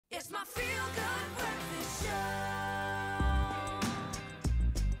my feel-good breakfast show.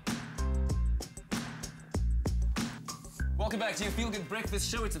 Welcome back to your Feel Good Breakfast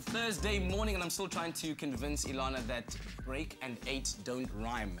Show. It's a Thursday morning and I'm still trying to convince Ilana that break and 8 don't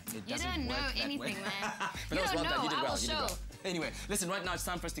rhyme. It doesn't You don't know work that anything, way. man. But You that was don't well done. know. You did I well. will You did show. well. Anyway, listen, right now it's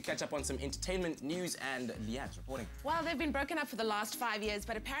time for us to catch up on some entertainment news, and Leigh-anne's reporting. Well, they've been broken up for the last 5 years,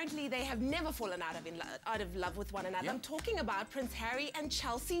 but apparently they have never fallen out of love with one another. Yep. I'm talking about Prince Harry and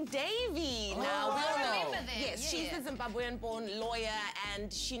Chelsy Davy. Oh, now, we all I know. remember them. Yes, Yeah, she's yeah. a Zimbabwean-born lawyer,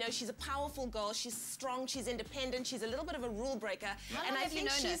 and she's a powerful girl. She's strong. She's independent. She's a little bit of a rule breaker, How and long I have you think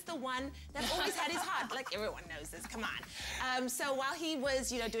known she's her? the one that always had his heart. Like everyone knows this. Come on. So while he was,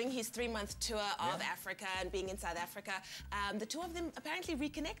 doing his 3-month tour of Africa and being in South Africa, the two of them apparently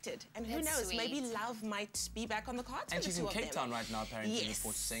reconnected. And who That's knows, sweet. maybe love might be back on the cards And for she's the in two Cape of them. Town right now, apparently, Yes,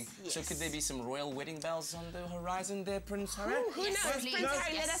 reports saying. So yes. could there be some royal wedding bells on the horizon there, Prince Harry? Who Yes, knows? please. Prince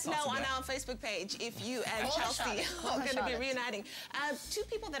Harry, Yes. let us know on our Facebook page if you and Call Chelsea Charlotte. are going to be Charlotte. reuniting. Two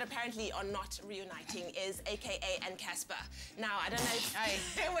people that apparently are not reuniting is AKA and Casper. Now, I don't know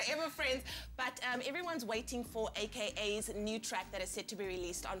if they were ever friends, but everyone's waiting for AKA's new track that is set to be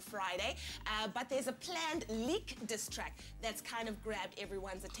released on Friday. But there's a planned leak diss track that's kind of grabbed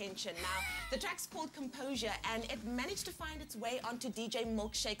everyone's attention. Now, the track's called Composure, and it managed to find its way onto DJ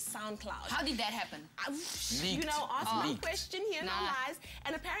Milkshake's SoundCloud. How did that happen? You know, ask no Leaked. question, hear no Nah. lies.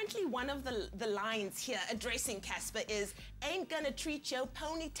 And apparently one of the lines here addressing Casper is, ain't gonna treat your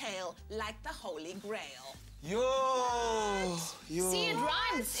ponytail like the Holy Grail. Yo! See, it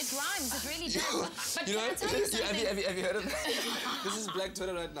rhymes. It rhymes. It really does. But You know, can I tell you something? have you heard of that? This is Black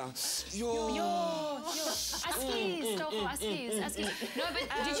Twitter right now. Yo! Askies, Toko, askies. No,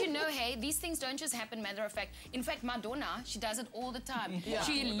 but did you know, hey, these things don't just happen matter of fact. In fact, Madonna, she does it all the time. Yeah.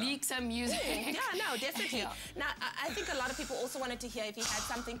 She leaks her music. Yeah, no, definitely. Now, I think a lot of people also wanted to hear if he had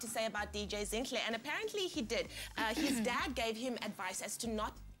something to say about DJ Zinhle, and apparently he did. His dad gave him advice as to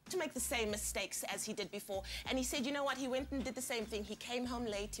not to make the same mistakes as he did before, and he said, you know what, he went and did the same thing. He came home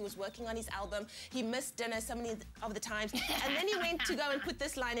late, he was working on his album, he missed dinner so many of the times, and then he went to go and put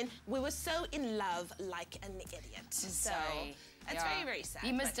this line in, we were so in love like an idiot. So Sorry. that's very, very sad.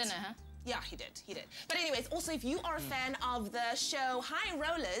 He missed but- dinner, huh? Yeah, he did. But anyways, also, if you are a fan of the show High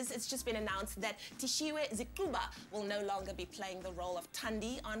Rollers, it's just been announced that Tishiwe Zikuba will no longer be playing the role of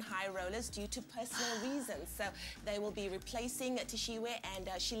Thandi on High Rollers due to personal reasons. So they will be replacing Tishiwe, and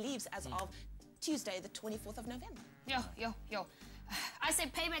she leaves as of Tuesday, the 24th of November. Yo. I say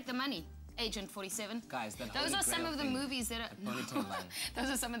pay back the money. Agent 47. Guys, that those Holy are some Grail of the thing, movies that are. ponytail line. Those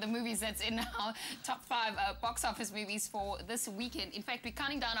are some of the movies that's in our top 5 box office movies for this weekend. In fact, we're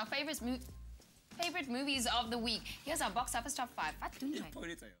counting down our favorite movies of the week. Here's our box office top 5. What do you know?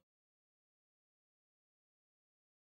 Ponytail.